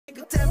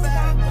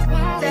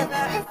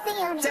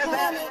Hey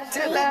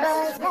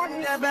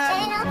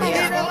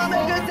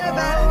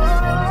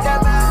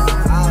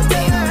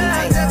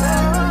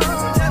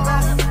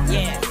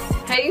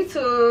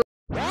YouTube.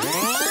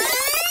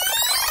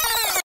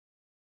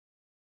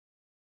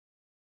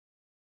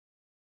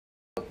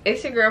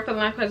 It's your girl feeling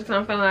like I'm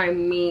feeling like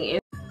me.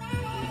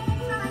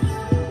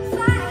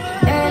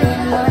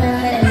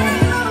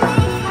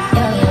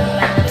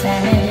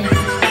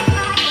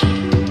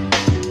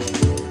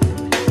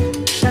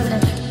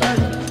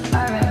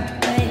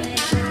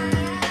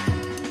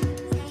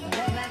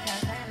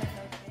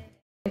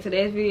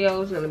 Today's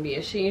video is going to be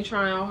a SHEIN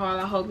try on haul.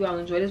 I hope y'all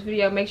enjoy this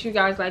video. Make sure you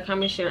guys like,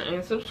 comment, share,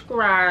 and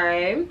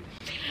subscribe.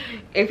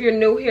 If you're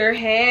new here,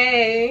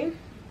 hey,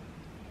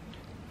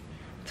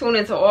 tune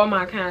into all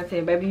my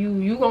content, baby.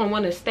 You gonna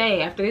want to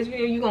stay after this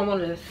video. You gonna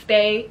want to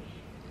stay.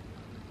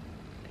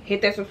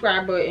 Hit that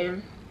subscribe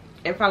button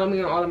and follow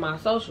me on all of my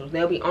socials.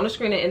 They'll be on the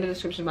screen and in the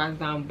description box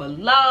down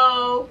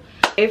below.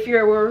 If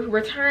you're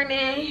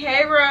returning,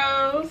 hey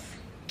Rose,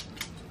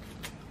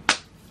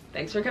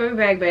 thanks for coming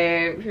back,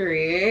 babe.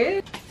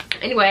 Period.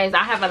 Anyways,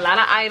 I have a lot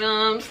of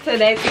items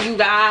today for you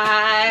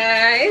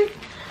guys.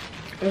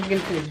 Let's get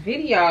into this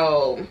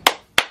video.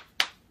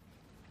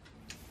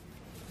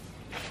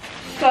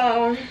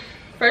 So,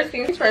 first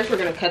things first, we're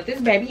gonna cut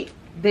this bad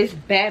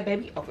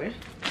baby open.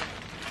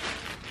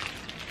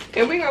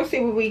 And we're gonna see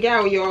what we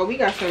got, y'all. We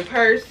got some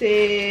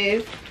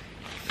purses,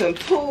 some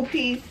tool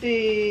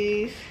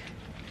pieces.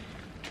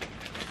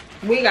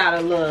 We got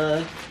a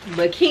little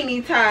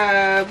bikini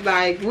top.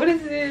 Like, what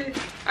is it?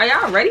 Are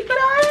y'all ready for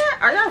that?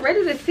 Are y'all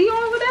ready to see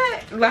all of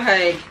that?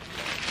 Like,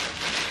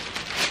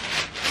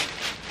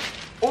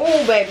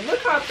 oh baby, look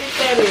how thick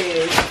that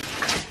is.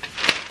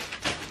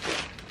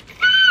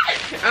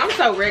 I'm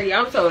so ready.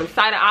 I'm so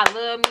excited. I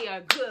love me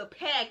a good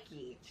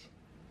package.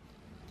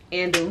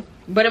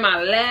 But in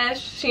my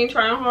last SHEIN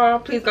try on haul,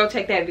 please go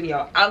check that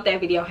video out.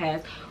 That video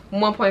has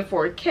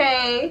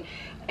 1.4K.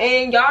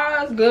 And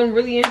y'all's gonna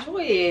really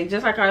enjoy it.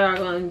 Just like how y'all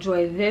gonna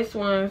enjoy this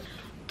one.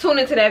 Tune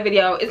into that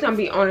video. It's gonna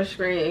be on the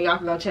screen. And y'all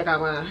can go check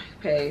out my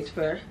page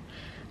for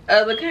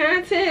other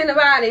content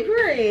about it,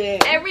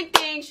 period.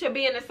 Everything should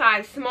be in a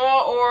size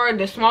small or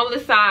the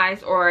smallest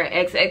size or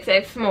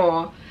XXX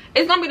small.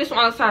 It's gonna be the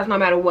smallest size no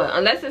matter what.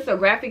 Unless it's a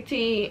graphic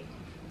tee,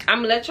 I'm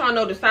gonna let y'all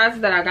know the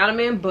sizes that I got them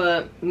in.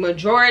 But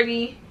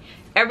majority,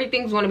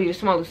 everything's gonna be the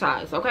smallest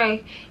size,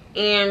 okay?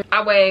 And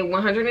I weigh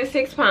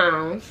 106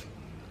 pounds.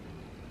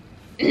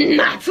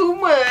 Not too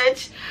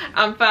much.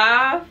 I'm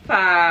 5'5".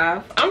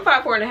 I'm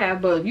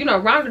 5'4.5", but you know,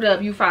 round it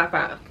up, you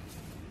 5'5".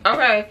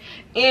 Okay,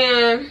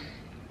 and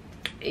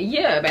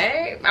yeah,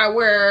 babe, I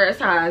wear a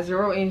size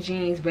 0 in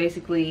jeans,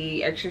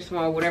 basically extra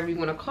small, whatever you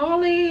want to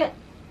call it.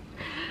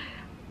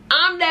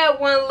 I'm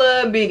that one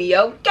little bitty,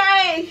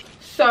 okay?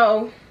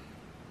 So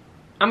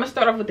I'm gonna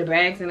start off with the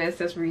bags and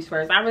accessories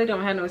first. I really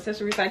don't have no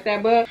accessories like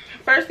that, but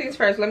first things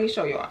first, let me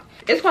show y'all.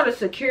 It's called a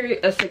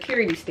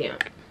security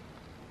stamp.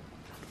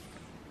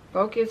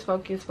 Focus,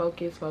 focus,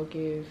 focus,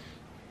 focus.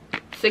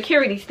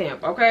 Security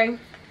stamp, okay?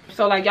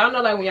 So like y'all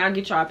know, like when y'all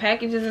get y'all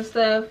packages and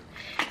stuff,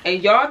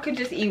 and y'all could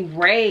just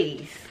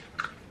erase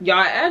y'all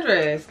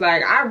address.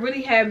 Like I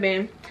really have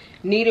been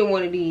needing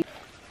one of these.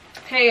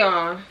 Hey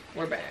y'all,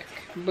 we're back.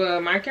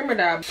 But my camera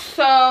died.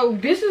 So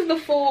this is the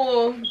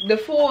full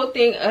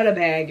thing of the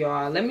bag,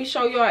 y'all. Let me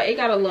show y'all. It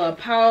got a little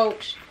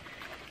pouch.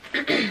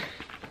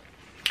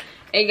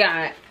 It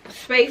got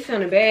space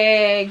in the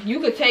bag. You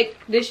could take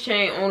this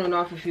chain on and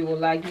off if you would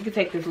like. You could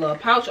take this little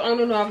pouch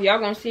on and off. Y'all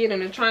gonna see it in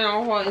the try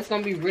on haul. It's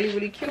gonna be really,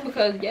 really cute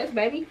because yes,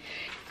 baby.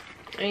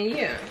 And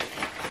yeah,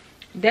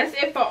 that's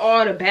it for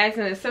all the bags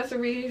and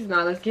accessories.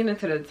 Now let's get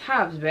into the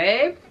tops,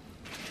 babe.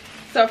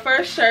 So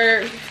first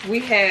shirt, we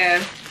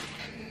have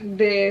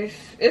this.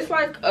 It's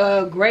like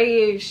a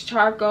grayish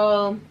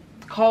charcoal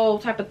coal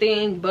type of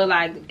thing, but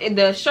like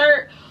the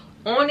shirt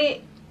on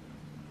it,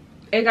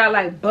 it got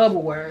like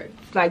bubble words.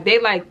 Like they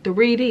like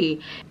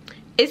 3D.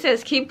 It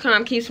says keep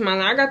calm, keep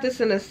smiling. I got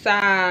this in a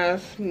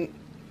size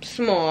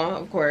small,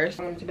 of course.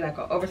 I wanted it to be like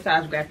an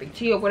oversized graphic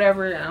tee or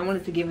whatever. I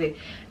wanted to give it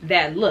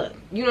that look.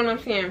 You know what I'm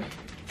saying?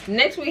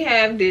 Next we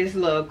have this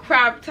little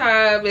crop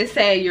top. It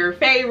say your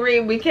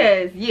favorite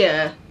because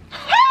yeah.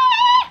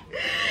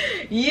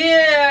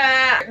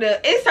 Yeah.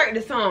 Insert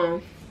the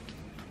song.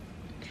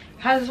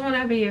 I just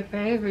wanna be your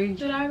favorite.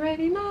 Should I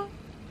already know?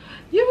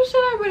 You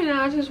should already know.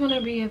 I just wanna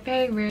be your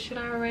favorite. Should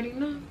I already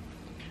know?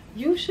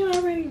 You should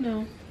already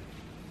know.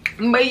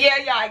 But yeah,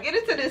 y'all, get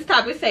into this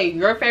top. It say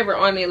your favorite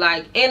on it,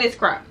 like, and it's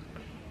crop.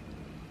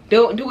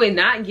 Do it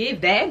not give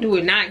that? Do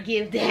it not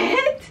give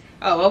that?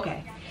 Oh,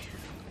 okay.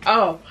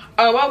 Oh,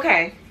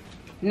 okay.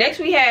 Next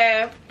we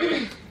have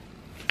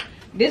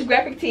this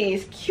graphic tee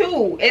is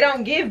cute. It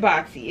don't give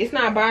boxy. It's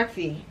not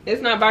boxy.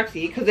 It's not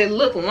boxy because it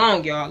look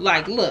long, y'all.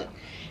 Like, look.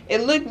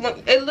 It look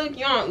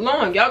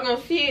long. Y'all gonna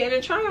see it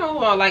in the try on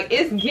haul. Like,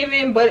 it's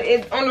giving, but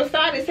it on the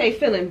side it say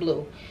feeling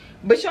blue.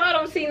 But y'all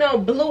don't see no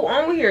blue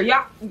on here.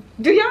 Y'all,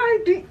 do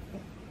y'all get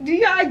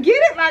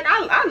it? Like,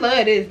 I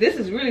love this. This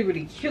is really,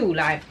 really cute.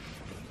 Like,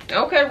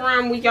 okay,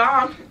 run with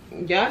y'all.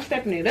 Y'all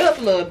stepping it up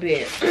a little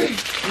bit.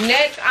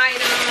 Next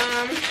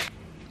item.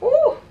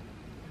 Ooh.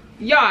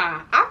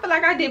 Y'all, I feel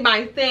like I did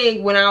my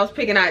thing when I was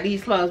picking out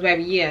these clothes,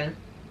 baby. Yeah.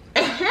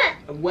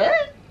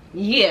 What?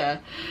 Yeah.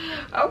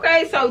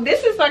 Okay, so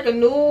this is like a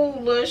new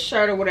little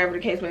shirt or whatever the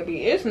case may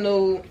be. It's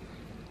new.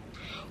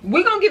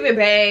 We're gonna give it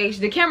bags.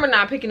 The camera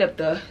not picking up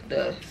the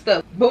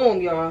stuff.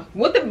 Boom, y'all.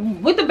 What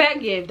the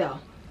bag give though?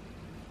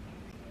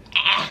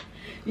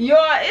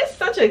 Y'all, it's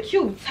such a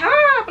cute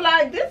top.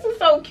 Like, this is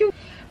so cute.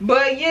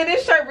 But yeah,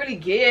 this shirt really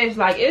gives.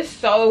 Like, it's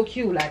so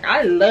cute. Like,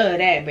 I love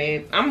that,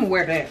 babe. I'm gonna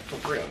wear that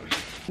for real.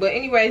 But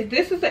anyways,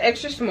 this is an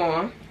extra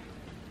small.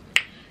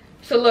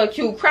 It's a little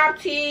cute crop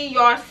tee.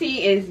 Y'all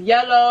see is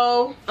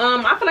yellow.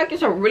 I feel like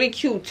it's a really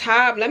cute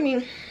top.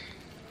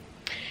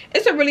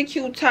 It's a really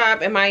cute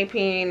top in my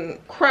opinion.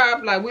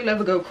 Crop, like, we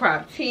love a good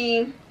crop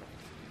tee.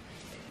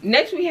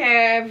 Next we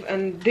have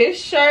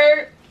this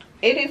shirt.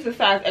 It is a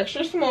size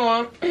extra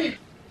small.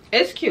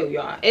 It's cute,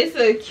 y'all. It's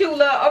a cute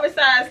little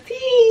oversized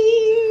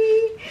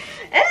tee.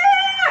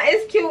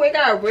 It's cute. It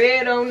got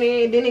red on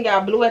it. Then it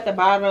got blue at the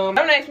bottom.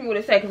 Don't ask me what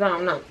it says because I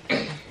don't know.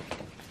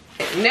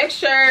 Next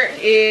shirt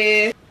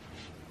is,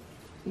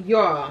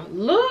 y'all,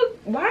 look.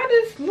 Why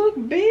does this look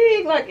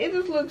big? Like, it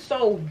just looks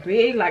so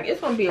big. Like, it's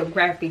gonna be a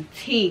graphic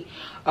tee.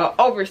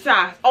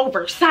 Oversized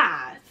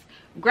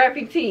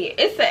graphic tee.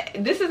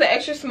 This is an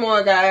extra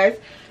small, guys.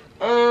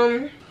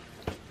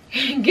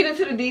 Get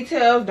into the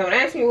details. Don't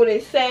ask me what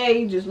it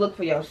say. Just look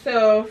for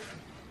yourself.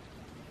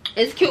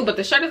 It's cute, but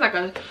the shirt is like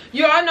a,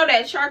 you all know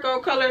that charcoal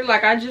color,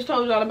 like I just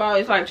told y'all about.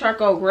 It's like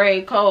charcoal,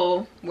 gray,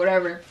 coal,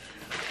 whatever.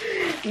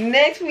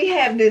 Next we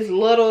have this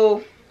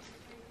little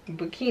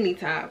bikini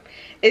top.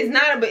 It's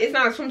not a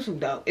swimsuit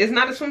though. It's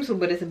not a swimsuit,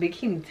 but it's a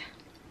bikini top.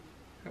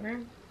 Okay,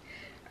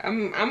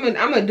 I'm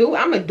gonna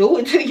do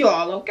it to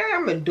y'all. Okay,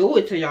 I'm gonna do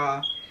it to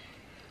y'all.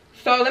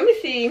 So let me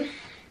see.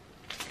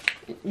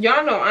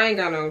 Y'all know I ain't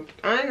got no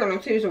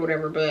titties or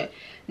whatever, but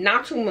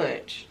not too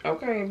much.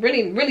 Okay,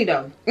 really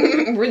though.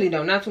 Really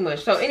though, not too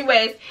much. So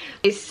anyways,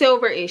 it's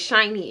silver, it's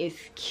shiny, it's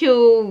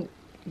cute.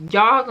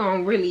 Y'all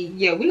gonna really,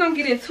 yeah, we gonna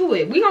get into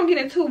it. We gonna get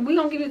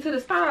into the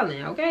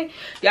styling. Okay,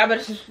 y'all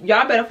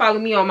better follow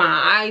me on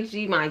my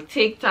IG, my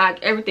TikTok.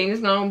 Everything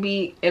is gonna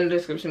be in the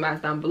description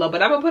box down below,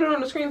 but I'm gonna put it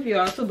on the screen for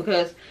y'all too,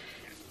 because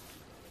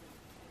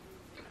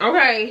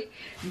okay,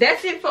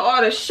 that's it for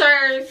all the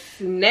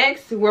shirts.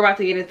 Next we're about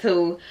to get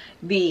into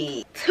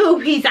the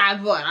two-piece I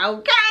bought.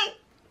 Okay,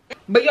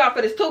 but y'all,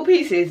 for this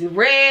two-piece is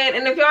red,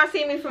 and if y'all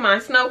see me for my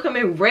snow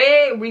coming,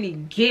 red really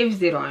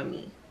gives it on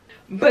me.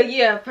 But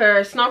yeah,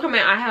 for snow coming,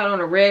 I had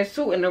on a red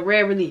suit, and the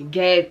red really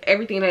gave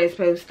everything that it's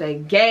supposed to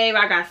give.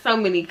 I got so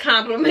many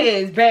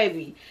compliments,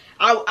 baby.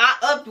 I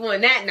upped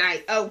one that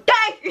night.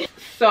 Okay,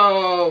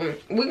 so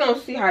we're gonna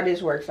see how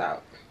this works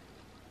out.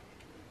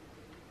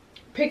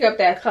 Pick up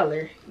that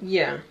color.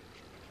 Yeah.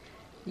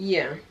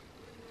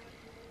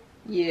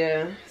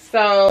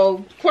 So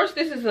of course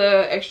this is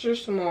a extra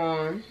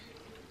small.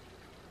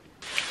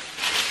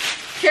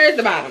 Here's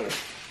the bottom.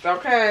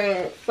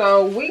 Okay,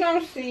 so we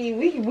gonna see.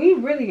 We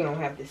really gonna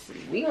have to see.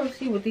 We gonna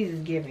see what these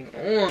is giving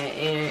on,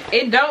 and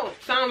it don't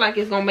sound like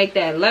it's gonna make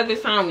that leather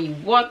sound when you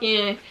walk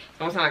in. It's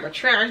gonna sound like a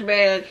trash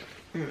bag.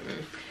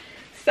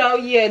 So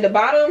yeah, the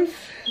bottoms,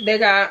 they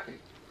got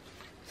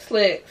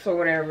slits or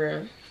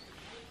whatever,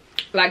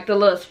 like the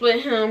little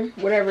split hem,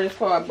 whatever it's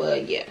called.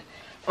 But yeah,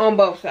 on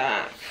both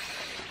sides.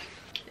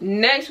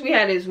 Next we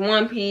had this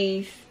one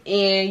piece,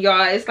 and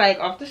y'all, it's like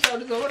off the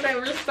shoulders or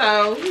whatever.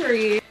 So here it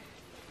is.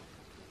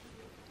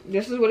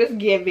 This is what it's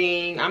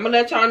giving. I'm gonna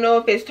let y'all know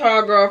if it's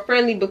tall girl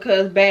friendly,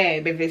 because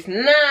babe, if it's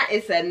not,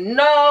 it's a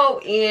no.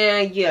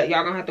 And yeah,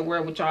 y'all gonna have to wear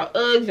it with y'all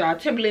Uggs, y'all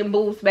Timberland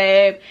boots,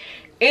 babe,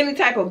 any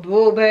type of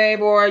boot,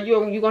 babe, or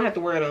you gonna have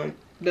to wear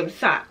them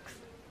socks,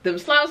 them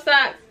slouch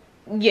socks.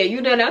 Yeah, you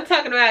know what I'm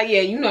talking about.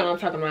 Yeah, you know what I'm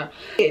talking about.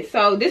 Yeah,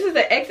 so this is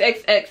an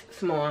XXX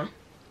small,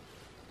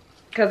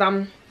 because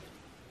I'm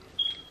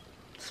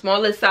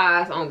smallest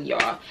size only,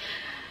 y'all.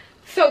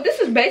 So this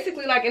is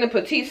basically like in a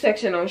petite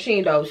section on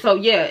SHEIN though. So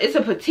yeah, it's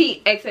a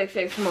petite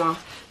XXX small.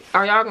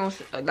 Are y'all gonna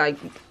like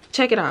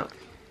check it out?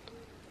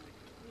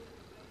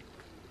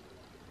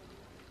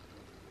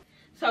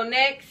 So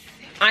next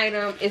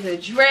item is a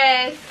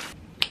dress.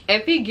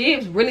 If it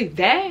gives really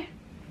that,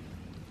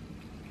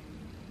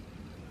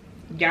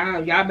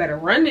 y'all better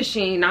run to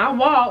SHEIN. I'll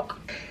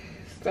walk.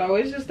 So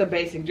it's just a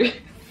basic dress.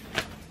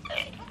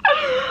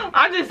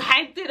 I just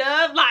hyped it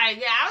up, like,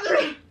 yeah, I was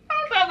trying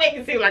to make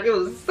it seem like it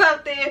was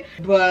something,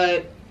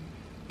 but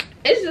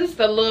it's just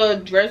a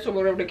little dress or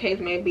whatever the case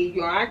may be,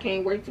 y'all. I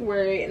can't wait to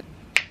wear it.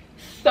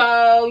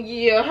 So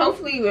yeah,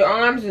 hopefully your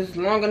arms is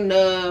long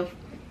enough,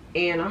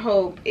 and I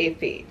hope it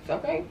fits.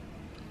 Okay,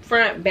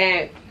 front,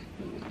 back,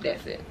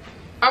 that's it.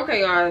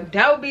 Okay, y'all,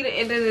 that will be the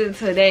end of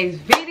today's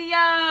video.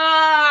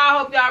 I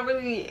hope y'all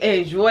really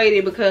enjoyed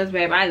it, because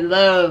babe, I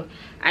love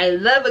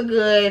a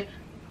good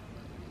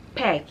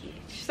package.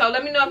 So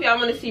let me know if y'all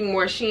want to see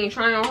more SHEIN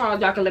try on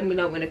hauls. Y'all can let me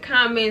know in the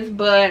comments.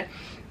 But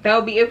that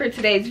will be it for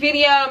today's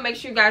video. Make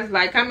sure you guys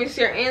like, comment,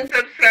 share, and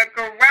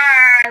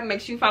subscribe.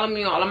 Make sure you follow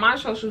me on all of my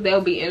socials.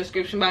 They'll be in the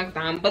description box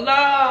down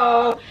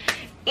below.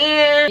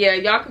 And yeah,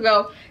 y'all can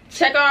go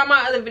check out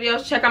my other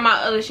videos. Check out my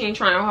other SHEIN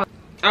try-on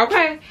haul.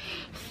 Okay,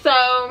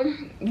 so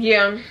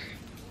yeah,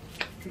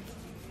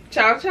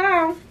 ciao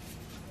ciao.